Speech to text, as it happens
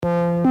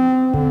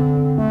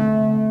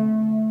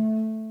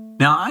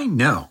Now, I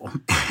know,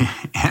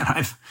 and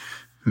I've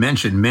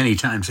mentioned many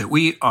times, that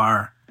we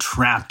are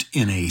trapped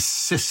in a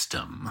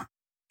system,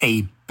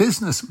 a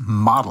business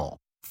model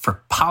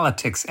for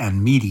politics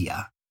and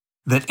media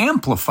that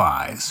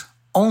amplifies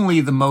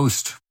only the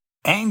most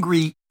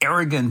angry,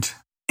 arrogant,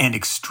 and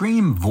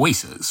extreme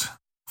voices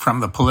from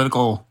the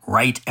political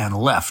right and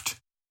left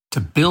to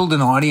build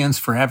an audience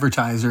for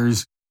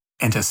advertisers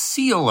and to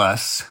seal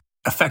us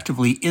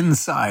effectively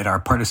inside our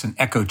partisan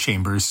echo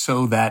chambers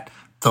so that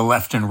the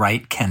left and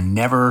right can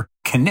never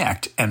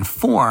connect and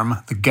form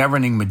the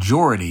governing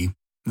majority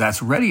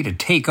that's ready to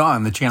take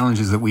on the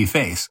challenges that we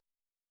face.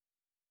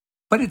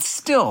 But it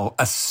still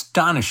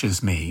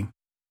astonishes me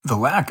the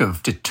lack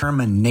of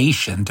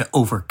determination to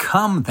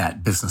overcome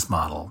that business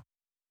model.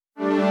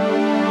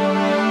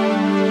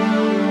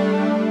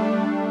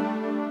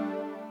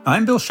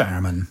 I'm Bill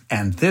Shireman,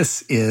 and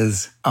this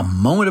is A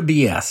Moment of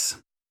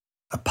BS,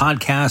 a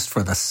podcast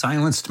for the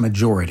silenced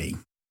majority,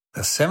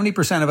 the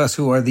 70% of us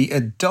who are the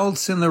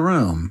adults in the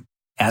room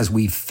as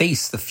we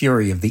face the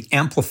fury of the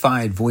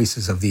amplified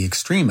voices of the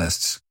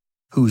extremists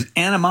whose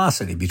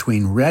animosity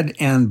between red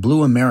and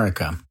blue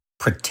America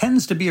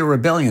pretends to be a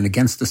rebellion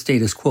against the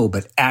status quo,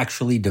 but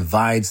actually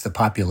divides the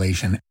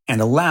population and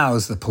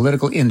allows the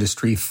political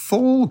industry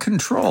full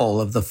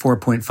control of the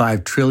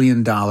 $4.5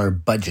 trillion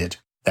budget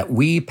that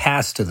we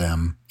pass to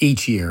them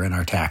each year in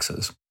our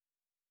taxes.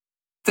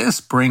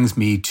 This brings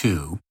me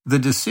to the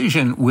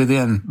decision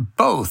within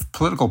both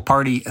political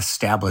party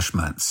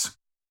establishments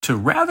to,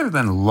 rather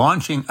than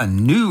launching a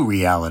new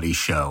reality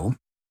show,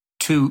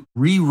 to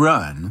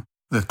rerun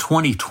the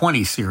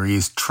 2020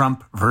 series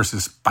Trump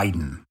versus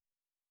Biden.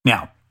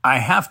 Now, I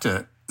have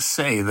to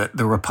say that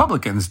the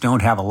Republicans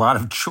don't have a lot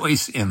of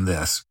choice in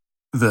this.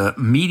 The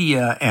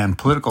media and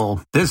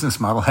political business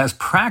model has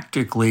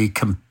practically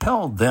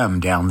compelled them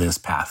down this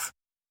path.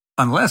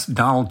 Unless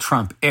Donald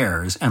Trump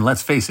errs, and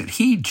let's face it,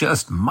 he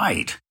just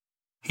might,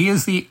 he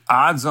is the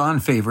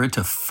odds-on favorite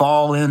to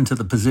fall into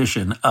the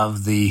position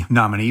of the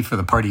nominee for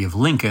the party of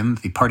Lincoln,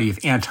 the party of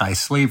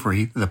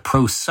anti-slavery, the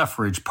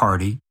pro-suffrage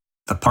party,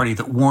 the party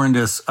that warned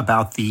us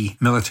about the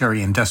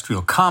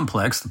military-industrial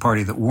complex, the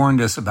party that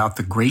warned us about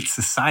the Great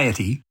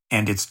Society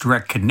and its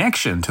direct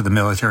connection to the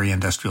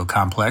military-industrial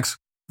complex,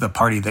 the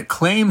party that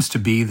claims to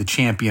be the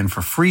champion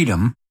for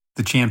freedom,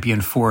 the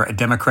champion for a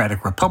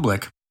democratic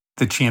republic,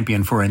 the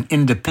champion for an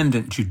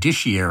independent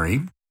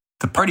judiciary,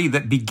 the party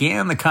that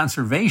began the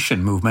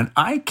conservation movement.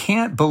 I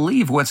can't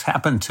believe what's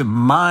happened to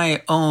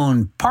my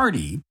own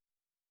party.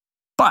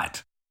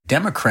 But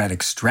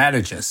Democratic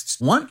strategists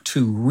want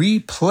to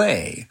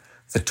replay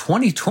the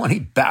 2020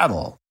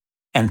 battle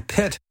and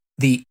pit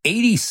the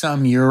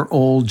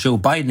 80-some-year-old Joe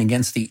Biden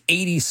against the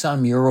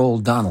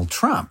 80-some-year-old Donald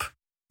Trump,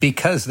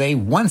 because they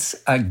once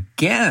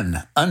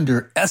again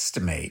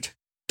underestimate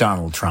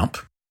Donald Trump.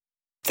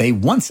 They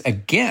once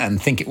again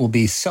think it will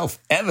be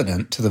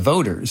self-evident to the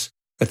voters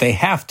that they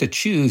have to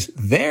choose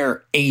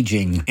their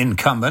aging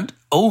incumbent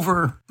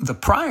over the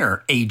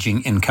prior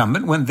aging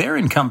incumbent when their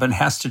incumbent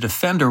has to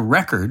defend a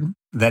record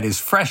that is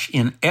fresh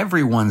in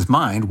everyone's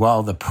mind,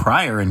 while the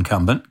prior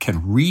incumbent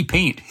can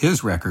repaint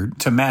his record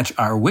to match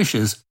our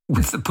wishes,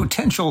 with the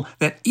potential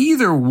that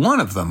either one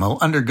of them will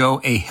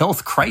undergo a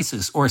health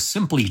crisis or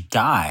simply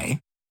die.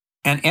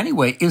 And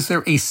anyway, is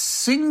there a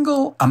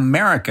single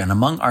American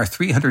among our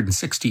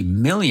 360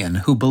 million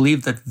who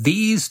believe that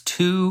these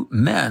two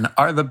men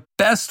are the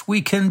best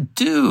we can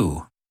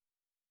do?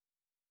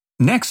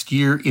 Next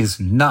year is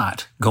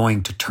not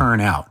going to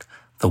turn out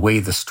the way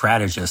the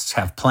strategists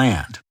have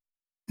planned.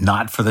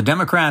 Not for the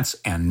Democrats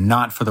and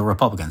not for the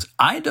Republicans.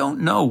 I don't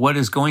know what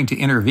is going to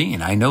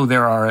intervene. I know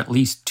there are at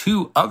least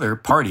two other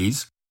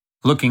parties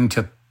looking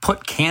to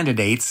put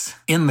candidates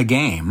in the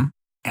game,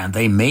 and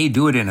they may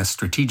do it in a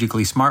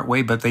strategically smart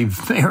way, but they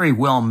very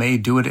well may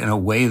do it in a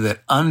way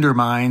that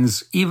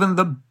undermines even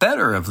the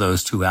better of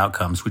those two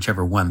outcomes,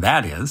 whichever one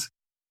that is.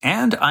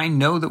 And I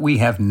know that we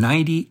have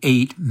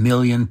 98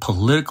 million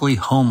politically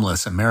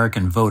homeless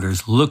American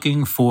voters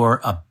looking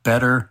for a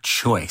better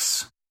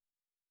choice.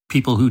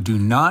 People who do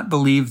not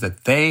believe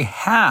that they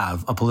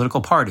have a political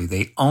party.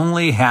 They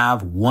only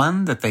have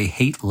one that they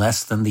hate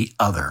less than the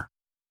other.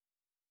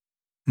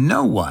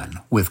 No one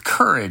with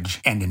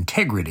courage and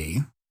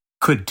integrity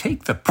could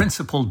take the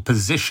principled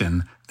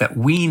position that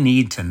we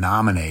need to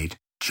nominate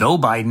Joe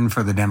Biden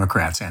for the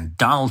Democrats and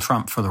Donald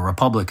Trump for the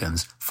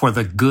Republicans for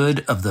the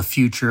good of the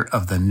future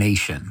of the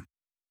nation.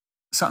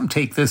 Some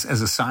take this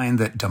as a sign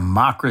that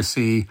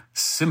democracy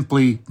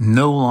simply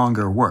no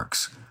longer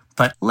works.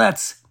 But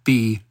let's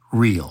be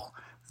real.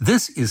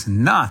 This is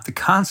not the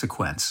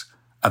consequence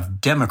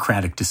of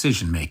democratic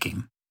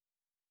decision-making.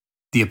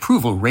 The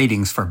approval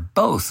ratings for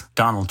both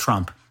Donald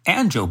Trump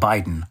and Joe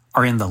Biden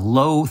are in the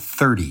low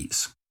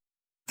 30s.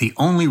 The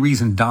only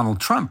reason Donald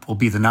Trump will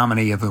be the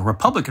nominee of the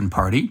Republican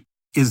Party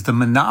is the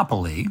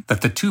monopoly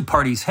that the two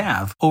parties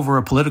have over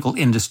a political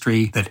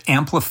industry that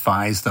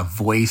amplifies the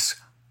voice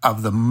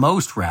of the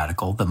most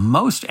radical, the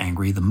most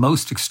angry, the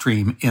most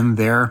extreme in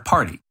their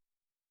party.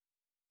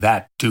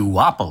 That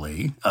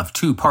duopoly of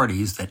two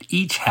parties that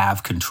each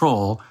have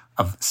control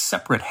of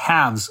separate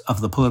halves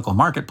of the political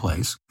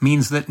marketplace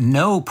means that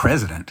no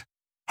president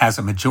has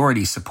a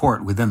majority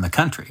support within the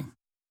country,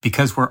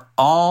 because we're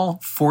all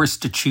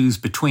forced to choose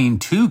between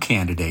two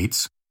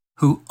candidates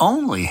who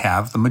only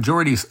have the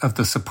majority of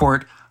the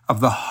support of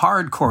the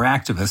hardcore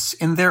activists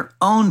in their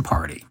own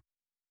party.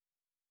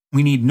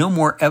 We need no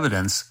more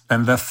evidence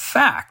than the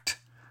fact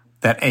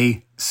that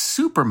a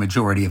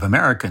supermajority of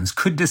Americans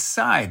could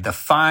decide the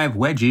 5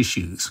 wedge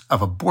issues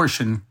of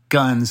abortion,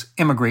 guns,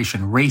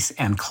 immigration, race,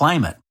 and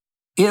climate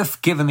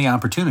if given the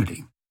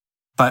opportunity.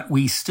 But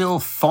we still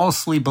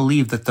falsely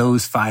believe that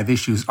those 5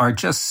 issues are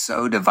just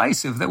so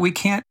divisive that we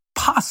can't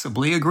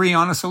possibly agree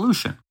on a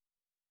solution.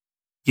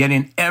 Yet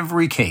in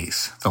every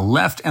case, the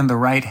left and the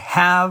right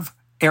have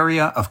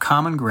area of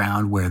common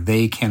ground where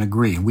they can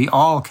agree. We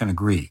all can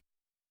agree.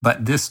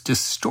 But this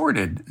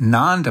distorted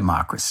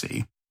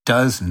non-democracy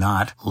does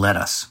not let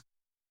us.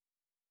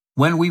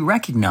 When we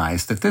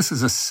recognize that this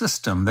is a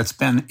system that's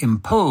been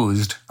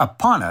imposed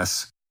upon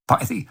us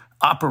by the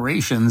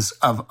operations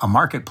of a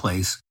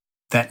marketplace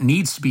that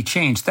needs to be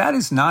changed, that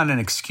is not an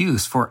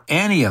excuse for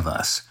any of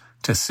us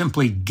to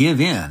simply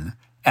give in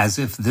as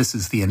if this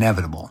is the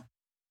inevitable.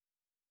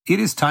 It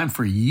is time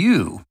for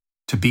you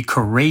to be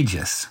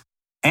courageous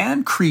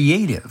and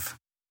creative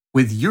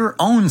with your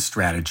own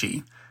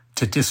strategy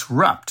to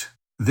disrupt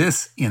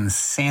this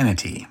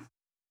insanity.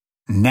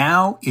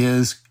 Now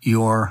is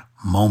your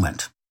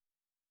moment.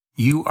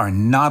 You are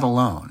not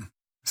alone.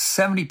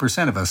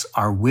 70% of us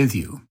are with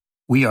you.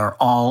 We are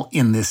all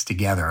in this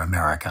together,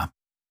 America.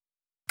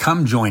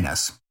 Come join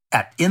us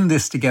at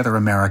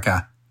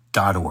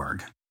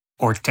inthistogetheramerica.org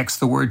or text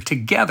the word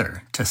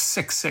together to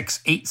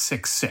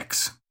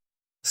 66866.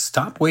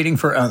 Stop waiting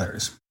for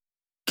others.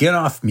 Get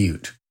off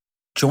mute.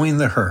 Join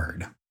the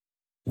herd.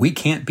 We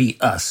can't be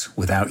us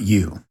without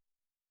you.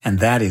 And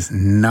that is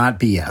not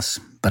BS,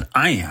 but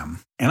I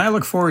am. And I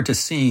look forward to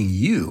seeing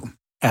you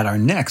at our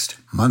next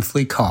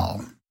monthly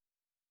call.